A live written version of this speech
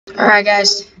Alright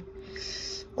guys,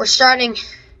 we're starting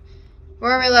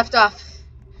where we left off.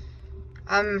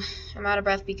 I'm out of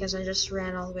breath because I just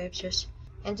ran all the way upstairs.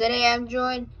 And today I'm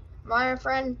joined by my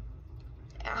friend,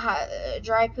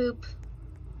 Dry Poop.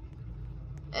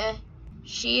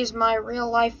 She's my real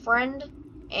life friend,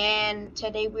 and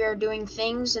today we are doing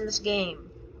things in this game.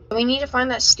 We need to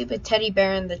find that stupid teddy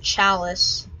bear in the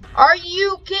chalice. Are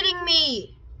you kidding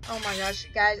me? Oh my gosh,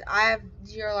 guys, I have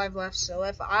 0 life left, so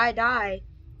if I die,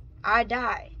 I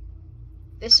die.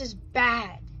 This is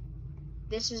bad.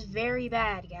 This is very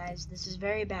bad, guys. This is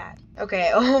very bad.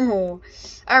 Okay, oh,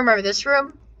 I remember this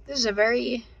room. This is a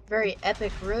very, very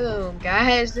epic room,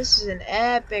 guys. This is an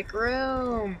epic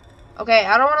room. Okay,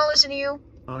 I don't want to listen to you.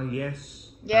 Yes.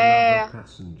 Yeah. Another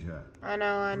passenger. I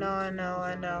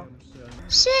know.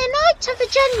 Say night to the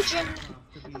Genjin.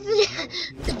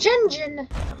 The Genjin.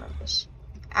 I remember this.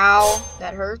 Ow,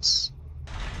 that hurts.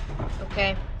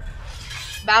 Okay.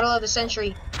 Battle of the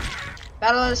Century.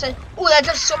 Oh, that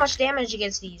does so much damage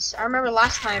against these. I remember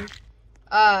last time,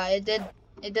 it did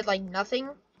like nothing.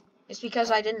 It's because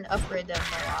I didn't upgrade them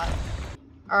a lot.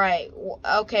 All right.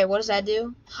 Okay. What does that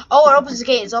do? Oh, it opens the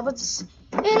gate. It opens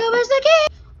the gate.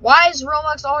 Why is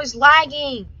Roblox always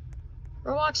lagging?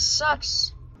 Roblox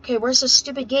sucks. Okay, where's the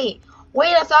stupid gate?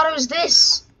 Wait, I thought it was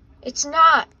this. It's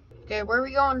not. Okay, where are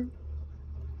we going?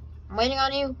 I'm waiting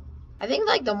on you. I think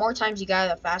like the more times you got,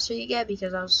 the faster you get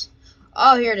because I was.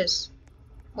 Oh, here it is.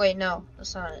 Wait, no,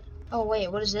 that's not it. Oh,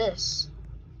 wait, what is this?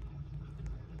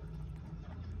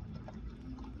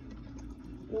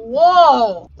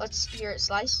 Whoa! Let's hear it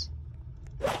slice.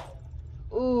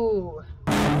 Ooh.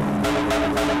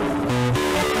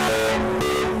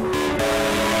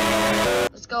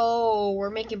 Let's go.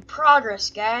 We're making progress,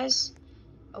 guys.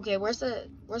 Okay, where's the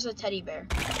teddy bear?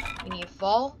 We need to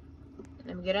fall. And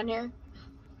then we get on here.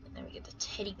 And then we get the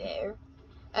teddy bear.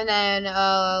 And then,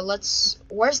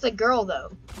 where's the girl,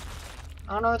 though?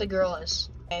 I don't know where the girl is.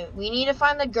 Okay, we need to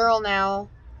find the girl now.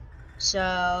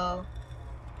 So,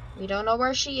 we don't know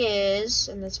where she is,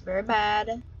 and that's very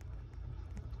bad.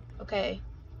 Okay.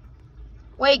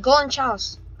 Wait, golden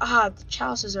chalice. Ah, the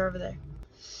chalices are over there.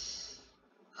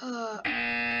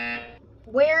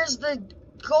 Where's the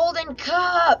golden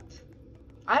cup?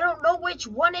 I don't know which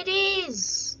one it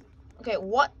is. Okay,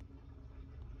 what?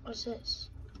 What's this?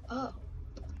 Oh.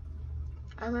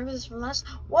 I remember this from last.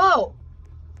 Whoa!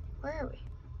 Where are we?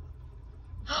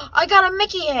 I got a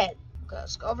Mickey head. Okay,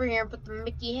 let's go over here and put the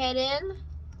Mickey head in.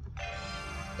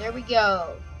 There we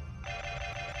go.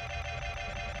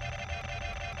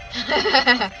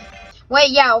 Wait,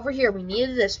 yeah, over here. We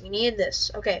needed this.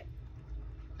 Okay.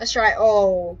 Let's try.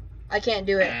 Oh, I can't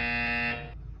do it.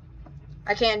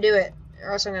 I can't do it,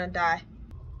 or else I'm gonna die.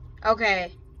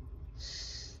 Okay.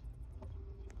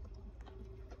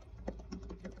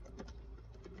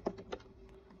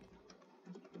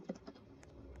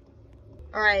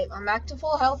 Alright, I'm back to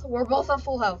full health. We're both at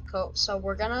full health, so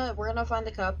we're gonna find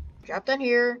the cup. Drop down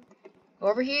here. Go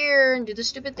over here and do the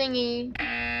stupid thingy.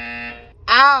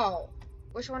 Ow!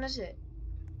 Which one is it?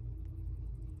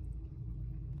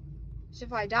 So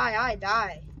if I die, I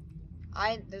die.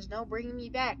 There's no bringing me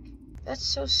back. That's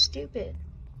so stupid.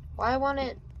 Why won't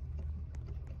it?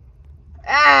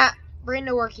 Ah! Brain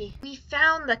no worky. We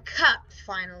found the cup,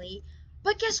 finally.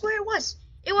 But guess where it was?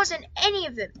 It wasn't any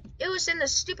of them. It was in the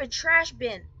stupid trash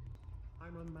bin.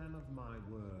 I'm a man of my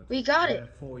word. We got it.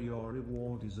 Therefore your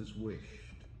reward is as wished.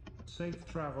 Safe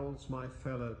travels, my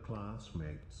fellow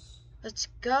classmates. Let's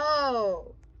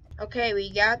go. Okay,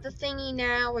 we got the thingy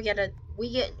now. We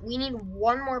need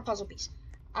one more puzzle piece.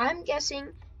 I'm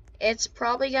guessing it's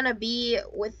probably gonna be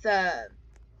with that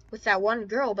one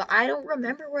girl, but I don't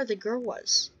remember where the girl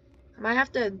was. I might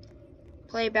have to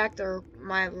play back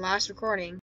my last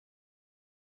recording.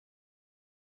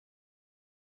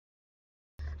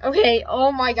 Okay,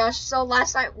 oh my gosh, so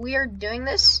last night we were doing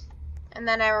this, and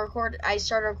then I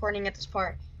started recording at this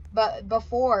part. But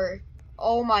before,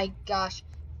 oh my gosh,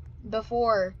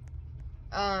 before,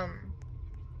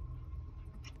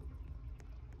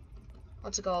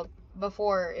 what's it called?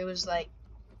 Before, it was like,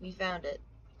 we found it.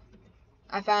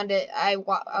 I found it, I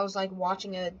was like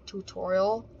watching a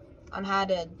tutorial on how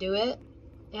to do it,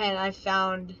 and I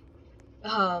found,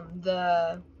 like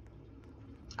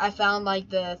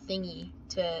the thingy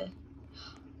to,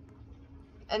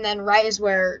 and then right as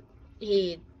when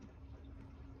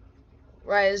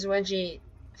she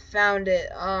found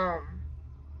it,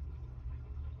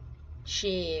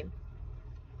 she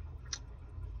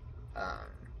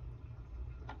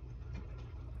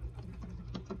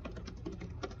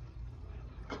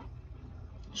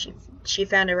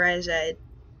found it right as I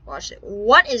watched it.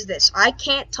 What is this? I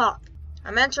can't talk.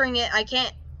 I'm entering it. I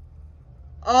can't.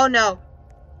 Oh no.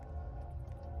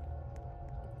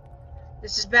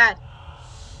 This is bad.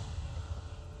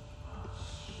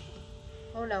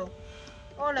 Oh no.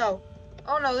 Oh no.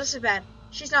 Oh no, this is bad.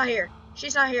 She's not here.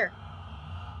 She's not here.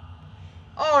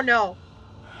 Oh no.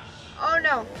 Oh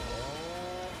no.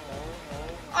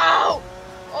 Oh!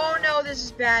 Oh no, this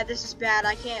is bad. This is bad.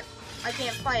 I can't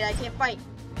fight. I can't fight.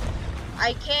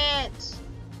 I can't.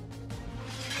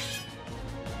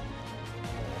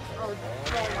 Oh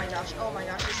my gosh. Oh my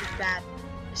gosh, this is bad.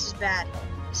 This is bad.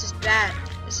 This is bad.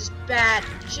 This is bad.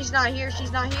 She's not here.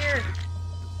 She's not here.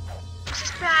 This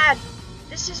is bad.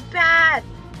 This is bad.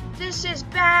 This is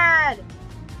bad.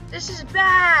 This is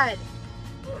bad.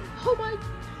 Oh my.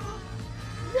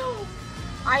 No.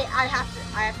 I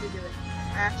have to do it.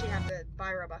 I actually have to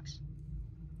buy Robux.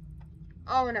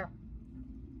 Oh no.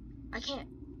 I can't.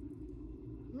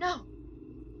 No.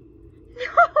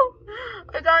 No.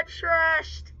 I got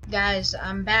trashed. Guys,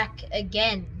 I'm back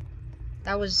again.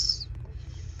 That was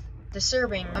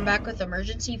disturbing. I'm back with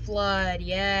emergency flood.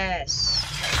 Yes.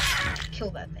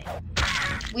 Kill that thing.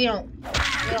 We don't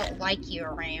like you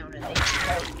around in these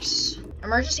parks.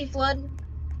 Emergency flood.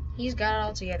 He's got it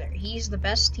all together. He's the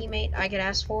best teammate I could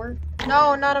ask for.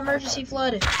 No, not emergency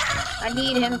flood. I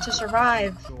need him to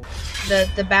survive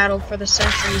the battle for the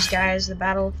centuries, guys. The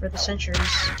battle for the centuries.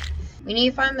 We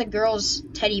need to find the girl's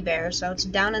teddy bear, so it's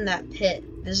down in that pit.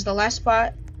 This is the last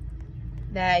spot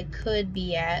that I could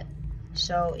be at,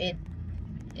 so it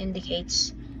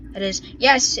indicates it is.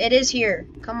 Yes, it is here.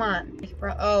 Come on.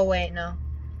 Oh wait, no.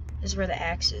 This is where the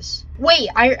axe is. Wait,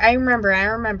 I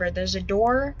remember. There's a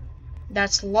door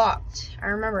that's locked. I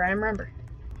remember.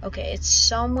 Okay, it's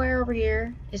somewhere over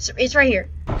here. It's right here.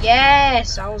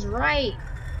 Yes, I was right.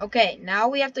 Okay, now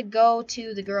we have to go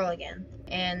to the girl again.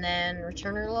 And then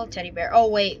return her little teddy bear. Oh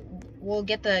wait, we'll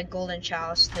get the golden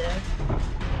chalice too.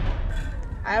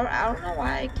 I don't know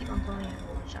why I keep on calling it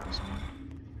golden chalice.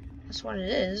 That's what it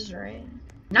is, right?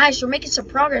 Nice, we're making some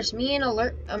progress. Me and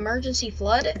emergency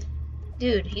flood.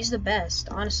 Dude, he's the best,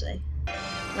 honestly.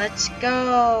 Let's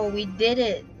go. We did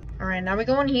it. Alright, now we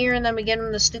go in here and then we get him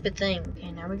the stupid thing.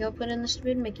 Okay, now we go put in the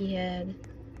stupid Mickey head.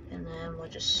 And then we'll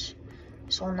just,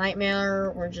 this whole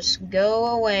nightmare will just go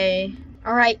away.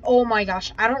 Alright, oh my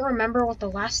gosh, I don't remember what the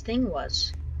last thing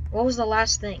was. What was the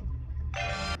last thing?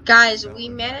 Guys, we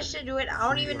managed to do it. I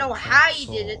don't even know how you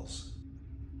did it.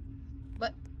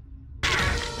 But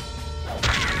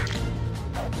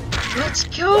let's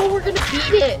go, we're gonna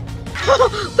beat it.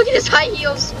 Look at his high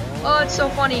heels. Oh, it's so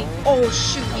funny. Oh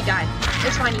shoot, he died.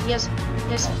 It's fine, he has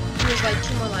like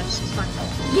 2 more lives. It's fine.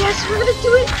 Yes, we're gonna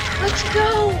do it. Let's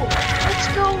go. Let's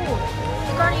go.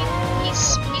 The Guardian, he's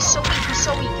so weak. He's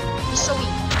so weak. He's so weak.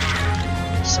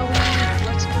 He's so weak.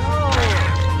 Let's go.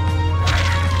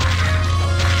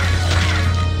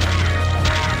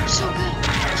 We're so good.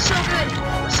 We're so good.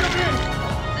 We're so good.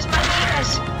 This might be it,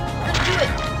 guys. We're gonna do it.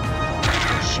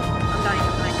 Oh, shoot. I'm dying.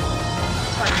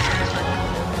 It's fine.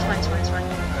 It's fine.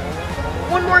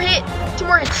 One more hit. 2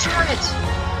 more hits. 2 more hits.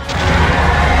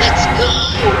 Let's go.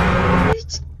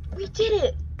 We did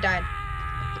it. Died.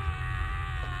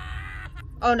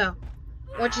 Oh no.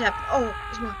 What just happened? Oh,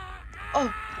 there's more.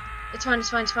 Oh, it's fine. It's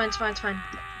fine.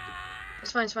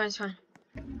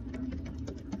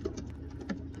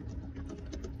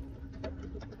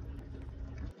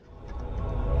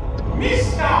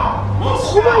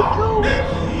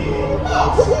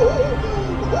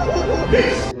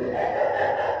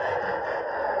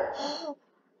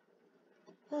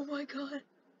 Oh my god! Oh my god!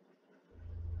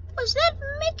 Was that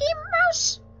Mickey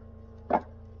Mouse?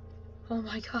 Oh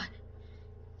my god!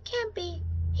 Can't be.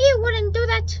 He wouldn't do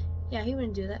that. Yeah, he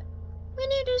wouldn't do that. We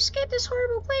need to escape this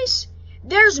horrible place.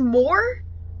 There's more?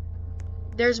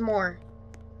 There's more.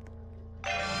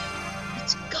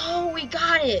 Let's go. We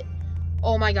got it.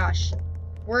 Oh my gosh.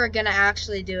 We're gonna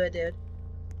actually do it, dude.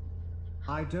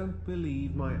 I don't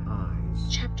believe my eyes.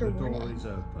 Chapter 1. The door is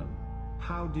open.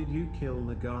 How did you kill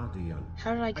the Guardian?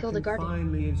 How did I kill the Guardian?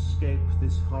 Finally escape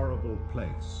this horrible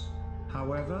place.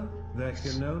 However, there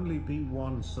can only be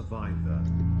one survivor.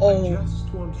 Oh. I just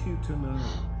want you to know,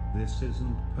 this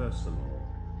isn't personal.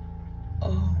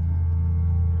 Oh.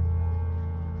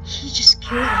 He just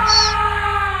killed us.